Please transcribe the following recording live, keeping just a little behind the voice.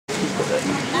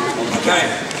Okay.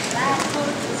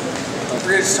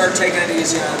 We're gonna start taking it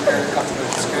easy on him here in a couple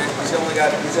minutes. Okay. He's only got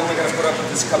to put up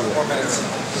with this a couple more minutes.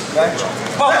 Okay.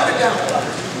 Bump it down.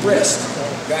 Wrist.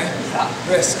 Okay.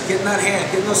 Wrist. Getting that hand.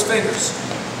 Getting those fingers.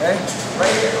 Okay.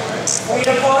 Right here. Weight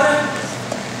up on it.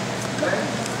 Okay.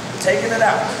 Taking it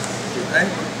out. Okay.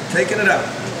 Taking it out.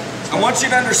 I want you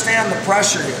to understand the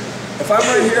pressure here. If I'm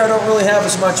right here, I don't really have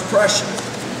as much pressure.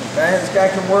 Okay, this guy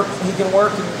can work, he can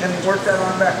work and work that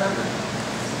arm back under.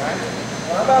 Okay?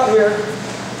 When I'm out here,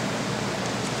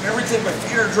 everything, my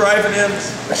feet are driving in,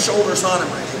 the shoulder's on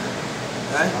him right here.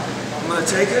 Okay? I'm going to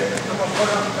take it, I'm going to put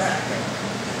it on the back.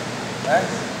 Okay?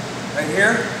 Right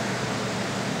here.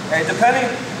 Okay,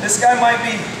 depending, this guy might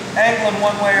be angling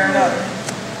one way or another.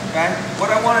 Okay?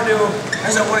 What I want to do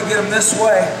is I want to get him this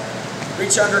way,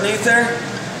 reach underneath there,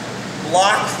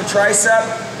 lock the tricep,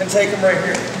 and take him right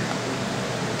here.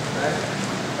 Okay?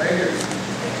 Right here.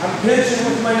 I'm pinching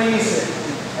with my knees here.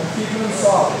 I'm keeping them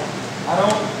solid. I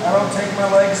don't take my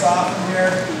legs off from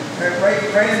here. Right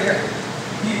in here.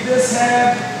 Keep this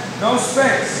head, no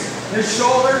space. This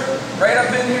shoulder, right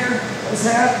up in here. This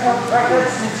head, right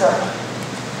next to each other.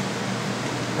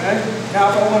 Okay? Now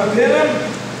if I want to pin him,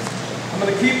 I'm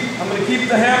gonna keep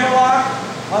the hammer lock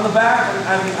on the back.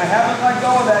 I haven't let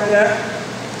go of that yet.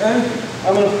 Okay?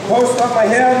 I'm gonna post up my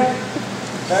head.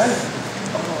 Okay?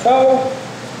 Toe.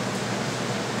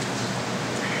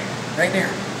 Right there.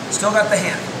 Still got the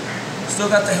hand. Still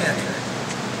got the hand here.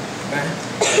 Okay?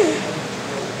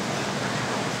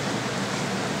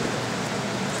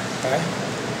 Okay?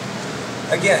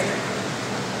 Again.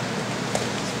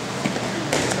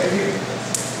 Right here.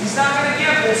 He's not going to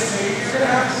give this to you. You're going to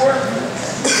have to work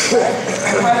with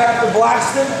it. You might have to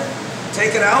blast it.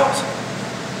 Take it out.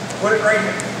 Put it right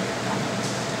here.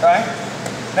 Okay?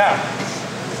 Now.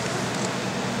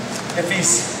 If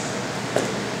he's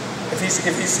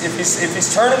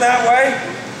turning that way,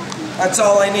 that's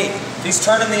all I need. If he's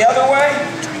turning the other way,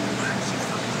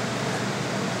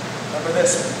 remember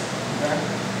this one. Okay?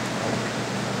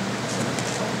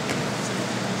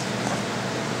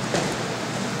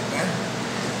 Okay.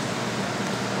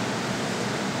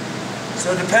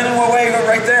 So depending what way you go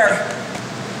right there,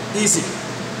 easy.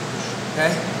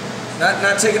 Okay?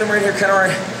 Not taking him right here, kind of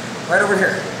right over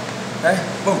here. Okay?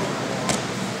 Boom.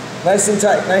 Nice and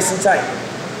tight, nice and tight.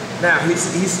 Now,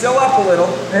 he's still up a little.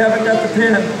 I haven't got the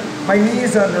pin. My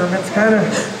knees under him. It's kind of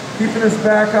keeping his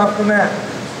back off the mat.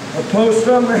 I post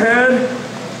on the head,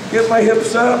 get my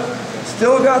hips up.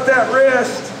 Still got that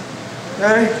wrist.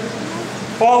 Okay?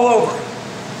 Fall over.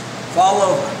 Fall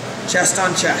over. Chest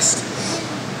on chest.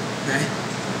 Okay?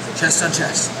 Chest on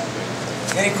chest.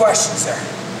 Any questions there?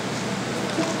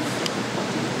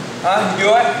 Huh? You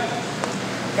do it?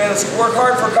 Okay, let's work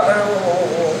hard for a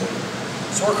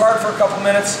couple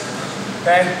minutes.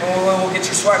 Okay, we'll get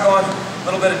your sweat going, a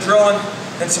little bit of drilling,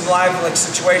 then some live like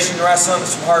situation wrestling,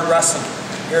 some hard wrestling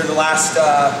here the last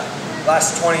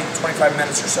 20, 25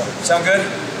 minutes or so. Sound good?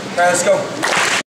 All right, let's go.